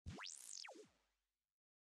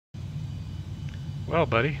Well,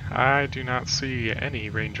 buddy, I do not see any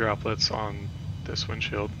rain droplets on this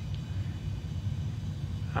windshield.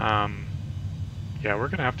 Yeah, we're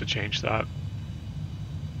gonna have to change that.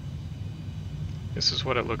 This is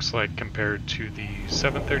what it looks like compared to the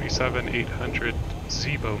 737-800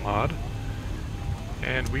 ZIBO mod.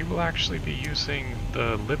 And we will actually be using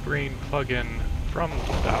the Librain plugin from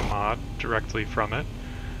that mod, directly from it.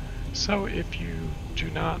 So if you do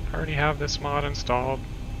not already have this mod installed,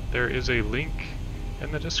 there is a link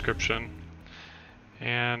in the description,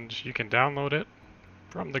 and you can download it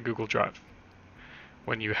from the Google Drive.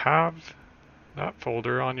 When you have that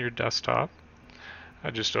folder on your desktop, I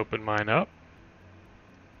just open mine up,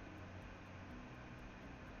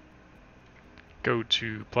 go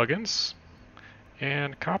to Plugins,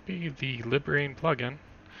 and copy the Librain plugin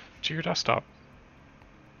to your desktop.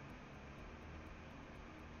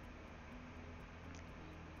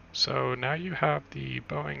 So now you have the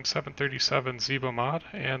Boeing 737 ZIBO mod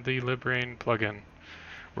and the Librain plugin.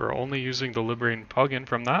 We're only using the Librain plugin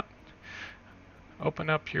from that. Open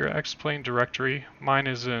up your Xplane directory. Mine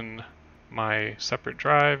is in my separate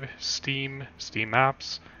drive, Steam, Steam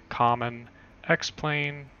Apps, Common,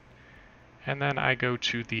 Xplane, and then I go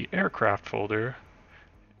to the aircraft folder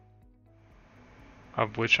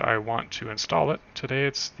of which I want to install it. Today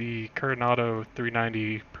it's the Coronado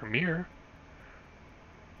 390 Premier.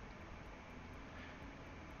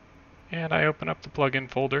 And I open up the plugin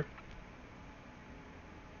folder.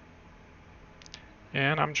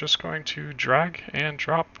 And I'm just going to drag and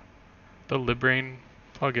drop the Librain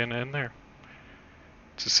plugin in there.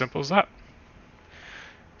 It's as simple as that.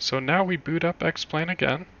 So now we boot up Xplane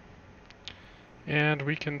again, and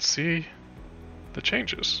we can see the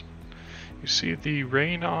changes. You see the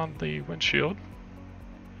rain on the windshield,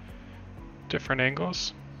 different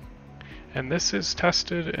angles, and this is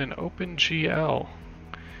tested in OpenGL.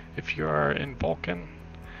 If you are in Vulkan,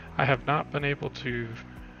 I have not been able to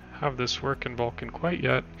have this work in Vulkan quite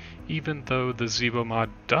yet, even though the ZIBO mod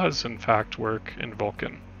does in fact work in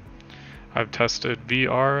Vulkan. I've tested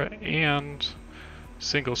VR and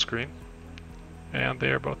single screen, and they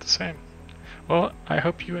are both the same. Well, I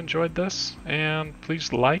hope you enjoyed this, and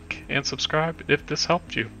please like and subscribe if this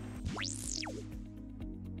helped you.